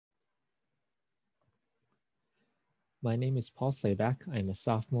My name is Paul Slayback. I am a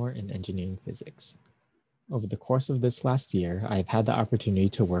sophomore in engineering physics. Over the course of this last year, I have had the opportunity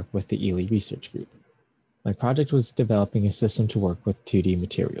to work with the Ely Research Group. My project was developing a system to work with 2D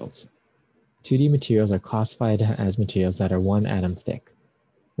materials. 2D materials are classified as materials that are one atom thick,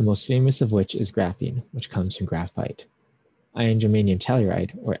 the most famous of which is graphene, which comes from graphite. Iron germanium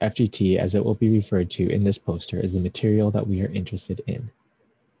telluride, or FGT as it will be referred to in this poster, is the material that we are interested in.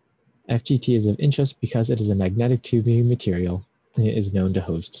 FGT is of interest because it is a magnetic tubing material and it is known to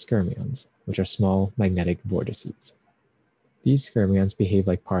host skyrmions, which are small magnetic vortices. These skyrmions behave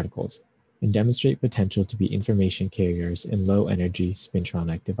like particles and demonstrate potential to be information carriers in low-energy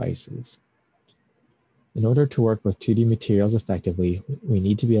spintronic devices. In order to work with 2D materials effectively, we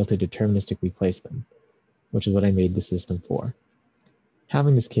need to be able to deterministically place them, which is what I made the system for.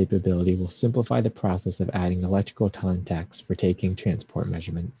 Having this capability will simplify the process of adding electrical contacts for taking transport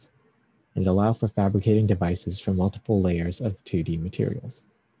measurements, and allow for fabricating devices from multiple layers of 2D materials.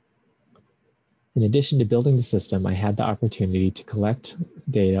 In addition to building the system, I had the opportunity to collect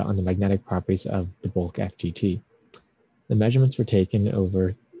data on the magnetic properties of the bulk FGT. The measurements were taken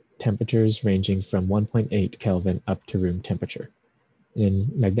over temperatures ranging from 1.8 Kelvin up to room temperature, in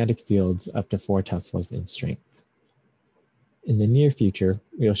magnetic fields up to 4 Teslas in strength. In the near future,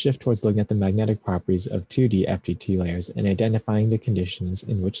 we will shift towards looking at the magnetic properties of 2D FGT layers and identifying the conditions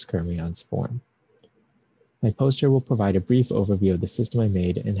in which skyrmions form. My poster will provide a brief overview of the system I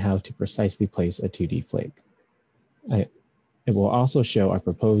made and how to precisely place a 2D flake. It will also show our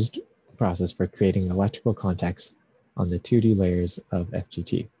proposed process for creating electrical contacts on the 2D layers of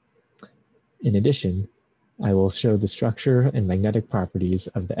FGT. In addition, I will show the structure and magnetic properties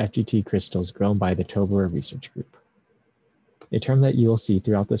of the FGT crystals grown by the Tobler Research Group. A term that you will see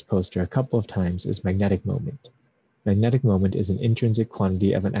throughout this poster a couple of times is magnetic moment. Magnetic moment is an intrinsic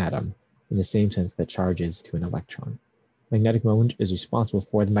quantity of an atom in the same sense that charge is to an electron. Magnetic moment is responsible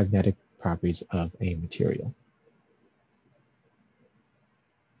for the magnetic properties of a material.